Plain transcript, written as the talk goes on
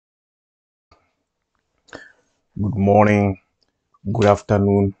Good morning, good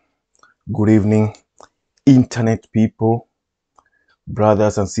afternoon, good evening, internet people,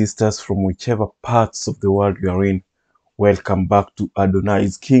 brothers and sisters from whichever parts of the world you are in. Welcome back to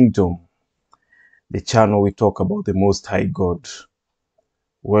Adonai's Kingdom, the channel we talk about the Most High God.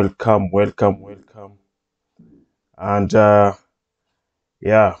 Welcome, welcome, welcome. And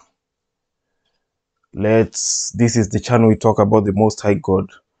yeah, this is the channel we talk about the Most High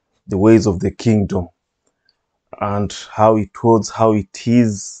God, the ways of the kingdom, and how it was, how it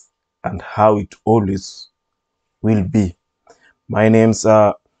is, and how it always will be. My name's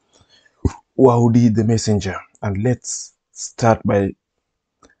Waudi the messenger, and let's start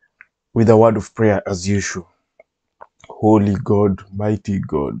with a word of prayer as usual. Holy God, mighty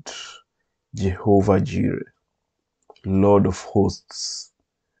God, Jehovah Jireh, Lord of hosts,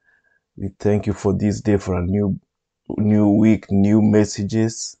 we thank you for this day, for a new week, new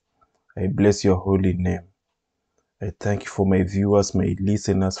messages. I bless your holy name. I thank you for my viewers, my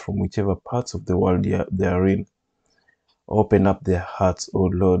listeners from whichever parts of the world they are in. Open up their hearts, O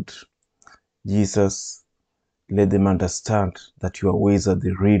Lord Jesus. Let them understand that your ways are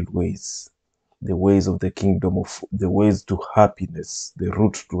the real ways, the ways of the kingdom, of the ways to happiness, the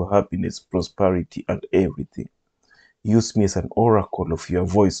route to happiness, prosperity, and everything. Use me as an oracle of your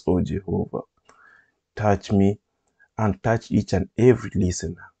voice, O Jehovah. Touch me and touch each and every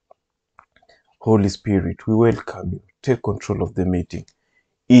listener. Holy Spirit, we welcome you. Take control of the meeting.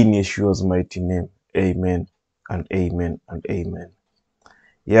 In Yeshua's mighty name, amen and amen and amen.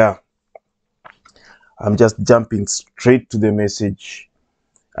 Yeah, I'm just jumping straight to the message.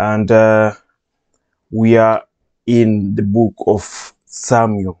 And we are in the book of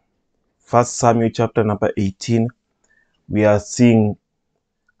Samuel. 1 Samuel chapter number 18. We are seeing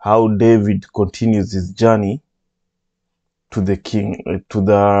how David continues his journey to the to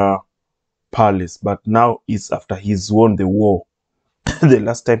the palace. But now it's after he's won the war. The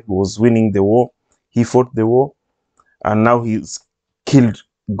last time he was winning the war, he fought the war, and now he's killed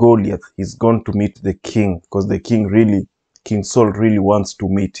Goliath. He's gone to meet the king, because the King Saul really wants to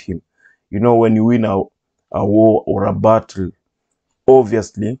meet him. You know, when you win a war or a battle,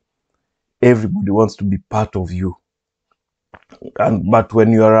 obviously everybody wants to be part of you. But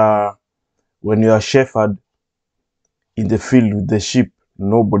when you are a shepherd in the field with the sheep,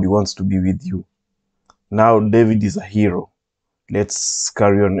 nobody wants to be with you. Now David is a hero. Let's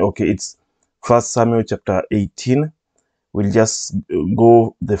carry on. Okay, it's 1 Samuel chapter 18. We'll just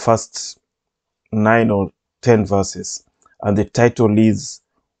go the first 9 or 10 verses, and the title is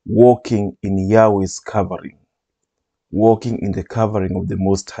Walking in Yahweh's Covering. Walking in the covering of the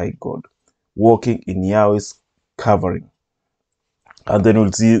Most High God. Walking in Yahweh's covering. And then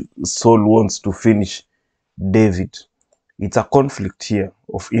we'll see Saul wants to finish David. It's a conflict here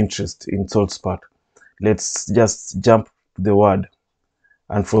of interest in Saul's part. Let's just jump to the word.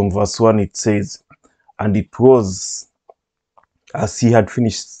 And from verse 1 it says, and it was as he had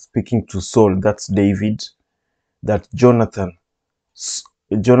finished speaking to Saul, that's David, that Jonathan's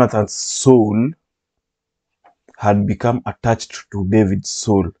soul had become attached to David's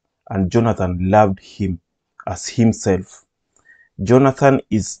soul, and Jonathan loved him as himself. Jonathan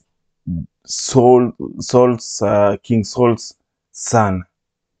is King Saul's son,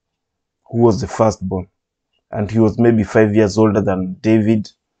 who was the firstborn, and he was maybe 5 years older than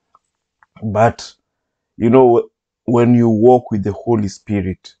David. But you know, when you walk with the Holy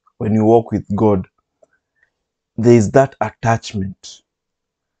Spirit, when you walk with God, there is that attachment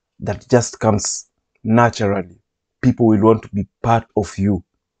that just comes naturally. People will want to be part of you.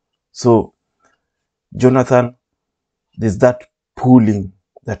 So Jonathan, there's that pulling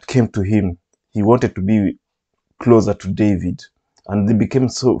that came to him. He wanted to be closer to David, and they became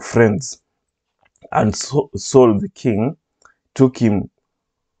so friends. And Saul the king took him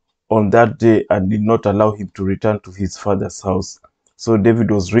on that day and did not allow him to return to his father's house. So David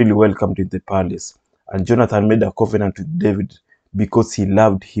was really welcomed in the palace, and Jonathan made a covenant with David because he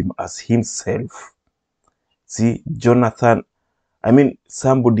loved him as himself. See, Jonathan, I mean,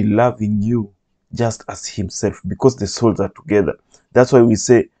 somebody loving you just as himself, because the souls are together. That's why we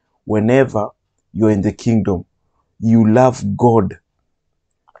say, whenever you're in the kingdom, you love God,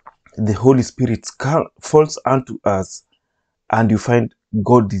 the Holy Spirit falls unto us, and you find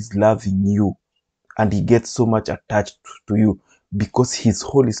God is loving you, and he gets so much attached to you because his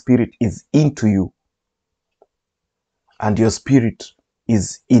Holy Spirit is into you, and your spirit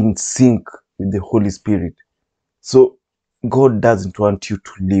is in sync with the Holy Spirit. So God doesn't want you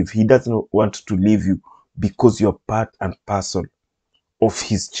to leave. He doesn't want to leave you because you're part and parcel of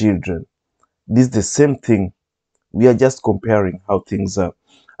his children. This is the same thing. We are just comparing how things are.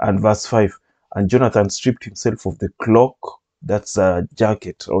 And verse 5, And Jonathan stripped himself of the cloak, that's a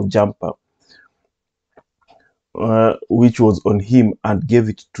jacket or jumper, which was on him, and gave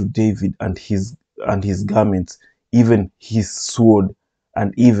it to David, and his garments, even his sword,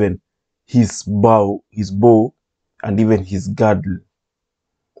 and even his bow, and even his girdle.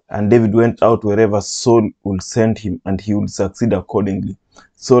 And David went out wherever Saul would send him, and he would succeed accordingly.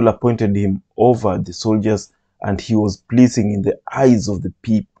 Saul appointed him over the soldiers, and he was pleasing in the eyes of the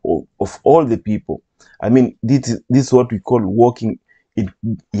people, of all the people. I mean, this is what we call walking in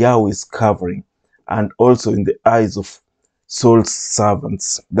Yahweh's covering, and also in the eyes of Saul's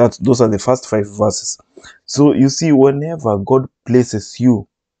servants. Those are the first 5 verses. So you see, whenever God places you,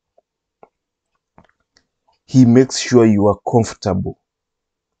 he makes sure you are comfortable.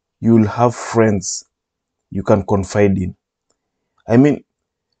 You will have friends you can confide in. I mean,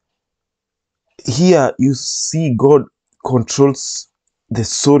 here you see God controls the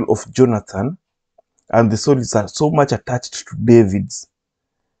soul of Jonathan, and the soul is so much attached to David's.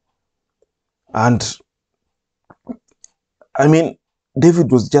 And I mean,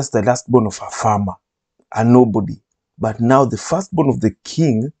 David was just the last born of a farmer, a nobody. But now the firstborn of the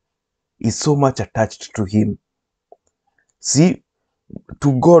king is so much attached to him. See,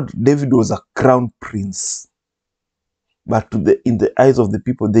 to God, David was a crown prince. But in the eyes of the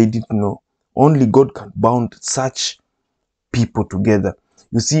people, they didn't know. Only God can bound such people together.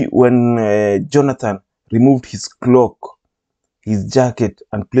 You see, when Jonathan removed his cloak, his jacket,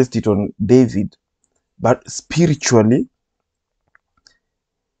 and placed it on David, but spiritually,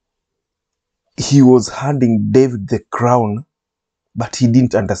 he was handing David the crown, but he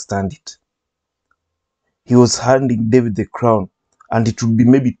didn't understand it. He was handing David the crown, and it would be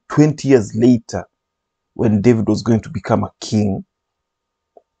maybe 20 years later when David was going to become a king.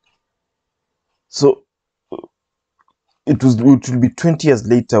 So it will be 20 years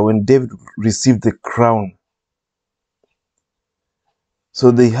later when David received the crown.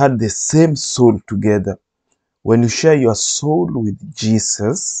 So they had the same soul together. When you share your soul with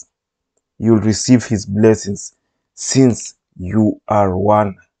Jesus, you'll receive his blessings, since you are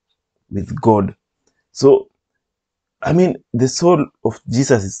one with God. So, I mean, the soul of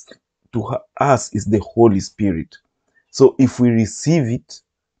Jesus to us is the Holy Spirit. So if we receive it,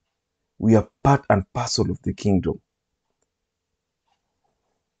 we are part and parcel of the kingdom.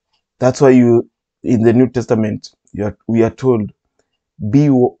 That's why in the New Testament, we are told,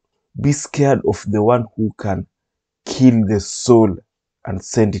 be scared of the one who can kill the soul and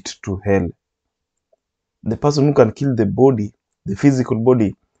send it to hell. The person who can kill the body, the physical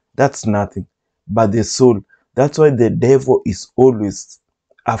body, that's nothing. But the soul, that's why the devil is always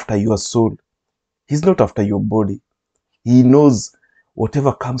after your soul. He's not after your body. He knows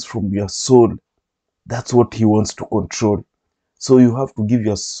whatever comes from your soul, that's what he wants to control. So you have to give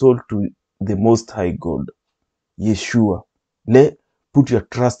your soul to the Most High God, Yeshua. Put your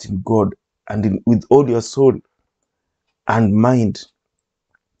trust in God and with all your soul and mind.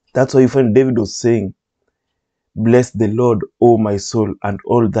 That's why you find David was saying, bless the Lord, O my soul, and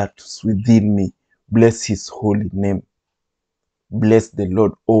all that's within me. Bless his holy name. Bless the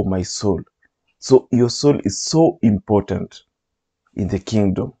Lord, O my soul. So your soul is so important in the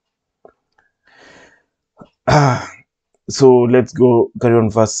kingdom. So let's carry on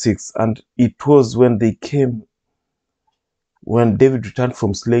verse 6. And it was when David returned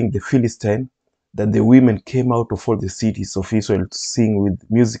from slaying the Philistine, that the women came out of all the cities of Israel to sing with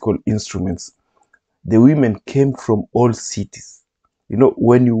musical instruments. The women came from all cities. You know,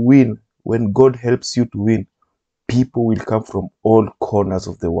 when you win, when God helps you to win, people will come from all corners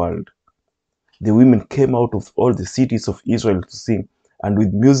of the world. The women came out of all the cities of Israel to sing, and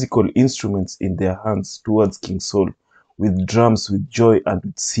with musical instruments in their hands towards King Saul, with drums, with joy, and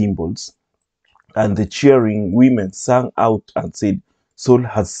with cymbals. And the cheering women sang out and said, Saul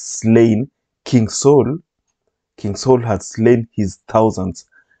has slain King Saul. King Saul has slain his thousands,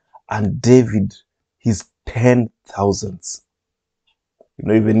 and David his 10,000s. You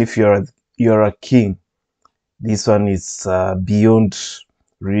know, even if you're a king, this one is beyond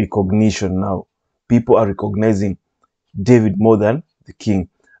recognition now. People are recognizing David more than the king.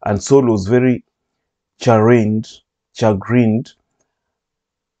 And Saul was very chagrined,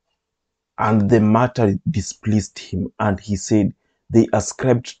 and the matter displeased him. And he said, they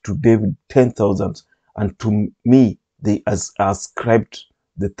ascribed to David 10,000, and to me they ascribed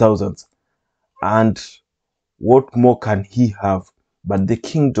the thousands. And what more can he have but the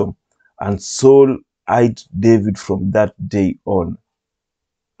kingdom? And Saul eyed David from that day on.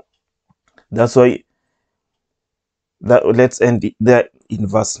 That's why let's end it there in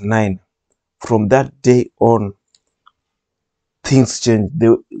verse 9. From that day on, things changed.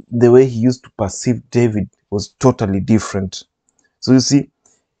 The way he used to perceive David was totally different. So you see,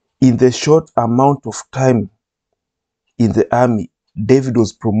 in the short amount of time in the army, David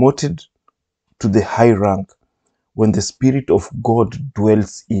was promoted to the high rank. When the Spirit of God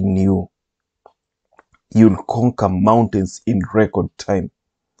dwells in you, you'll conquer mountains in record time.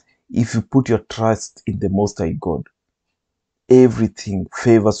 If you put your trust in the Most High God, everything,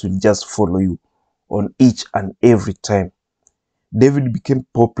 favors will just follow you on each and every time. David became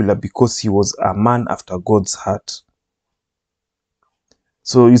popular because he was a man after God's heart.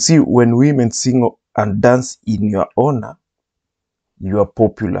 So you see, when women sing and dance in your honor, you are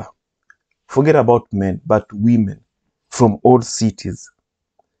popular. Forget about men, but women from all cities.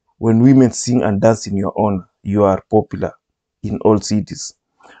 When women sing and dance in your honor, you are popular in all cities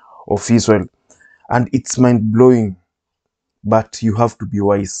of Israel. And it's mind-blowing, but you have to be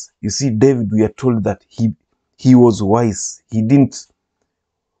wise. You see, David, we are told that he was wise. He didn't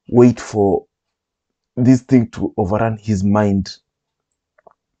wait for this thing to overrun his mind.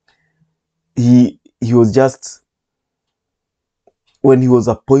 He was just, when he was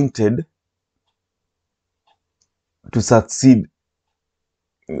appointed to succeed,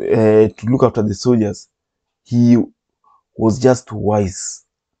 to look after the soldiers, he was just wise.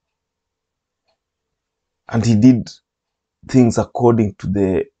 And he did things according to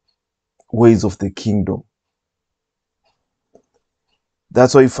the ways of the kingdom.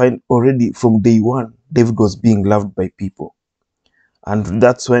 That's why you find already from day one, David was being loved by people. And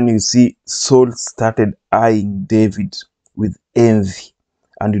that's when you see Saul started eyeing David with envy.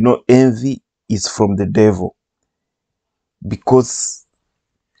 And you know, envy is from the devil, because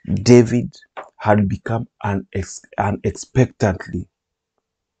David had become unexpectedly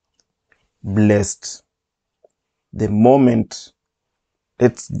blessed. The moment,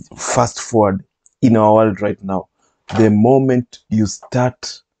 let's fast forward in our world right now, the moment you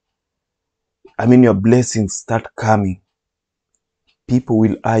start, your blessings start coming, people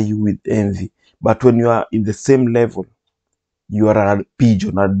will eye you with envy. But when you are in the same level, you are a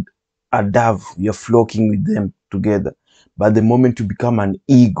pigeon, a dove, you're flocking with them together. But the moment you become an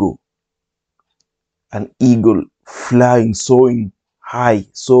eagle flying, soaring high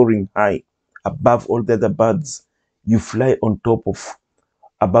above all the other birds, you fly on top of,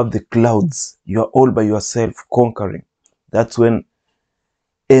 above the clouds, you are all by yourself conquering. That's when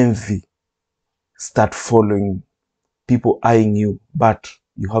envy start following, people eyeing you. But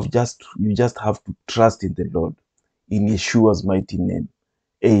you just have to trust in the Lord, in Yeshua's mighty name.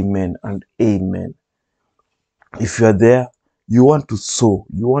 Amen and amen. If you are there, you want to soar,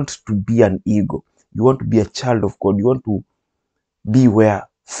 you want to be an eagle, you want to be a child of God, you want to be where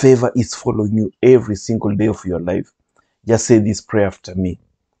favor is following you every single day of your life, just say this prayer after me.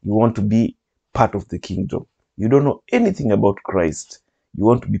 You want to be part of the kingdom. You don't know anything about Christ. You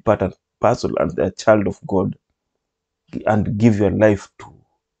want to be part and parcel and a child of God and give your life to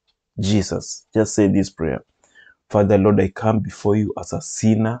Jesus. Just say this prayer. Father, Lord, I come before you as a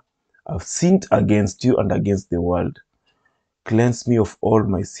sinner. I've sinned against you and against the world. Cleanse me of all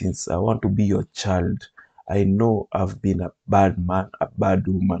my sins. I want to be your child. I know I've been a bad man, a bad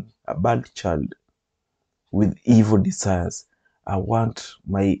woman, a bad child with evil desires. I want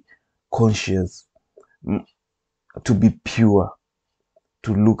my conscience to be pure,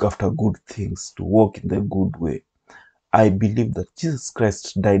 to look after good things, to walk in the good way. I believe that Jesus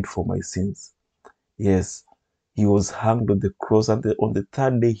Christ died for my sins. Yes, he was hanged on the cross, and on the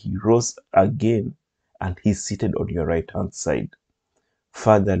third day he rose again, and he's seated on your right hand side.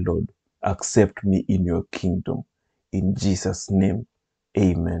 Father, Lord, accept me in your kingdom. In Jesus' name,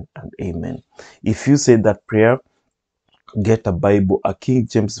 amen and amen. If you said that prayer, get a Bible, a King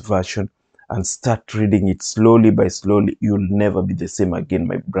James Version, and start reading it slowly by slowly. You'll never be the same again,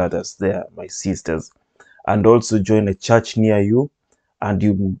 my brothers there, my sisters. And also join a church near you, and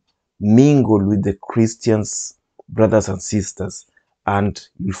you mingle with the Christians, brothers and sisters, and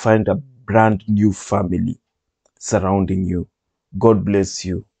you'll find a brand new family surrounding you. God bless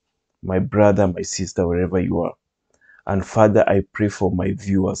you, my brother, my sister, wherever you are. And Father, I pray for my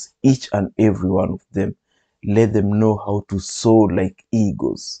viewers, each and every one of them. Let them know how to soar like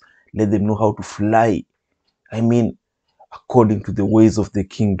eagles. Let them know how to fly. According to the ways of the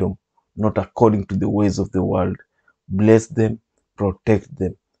kingdom, not according to the ways of the world. Bless them, protect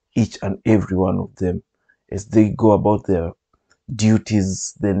them, each and every one of them, as they go about their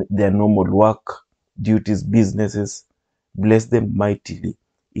duties, their normal work, duties, businesses. Bless them mightily.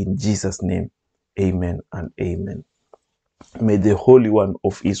 In Jesus' name, amen and amen. May the Holy One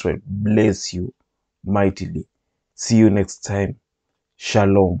of Israel bless you mightily. See you next time.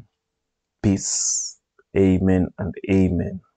 Shalom. Peace. Amen and amen.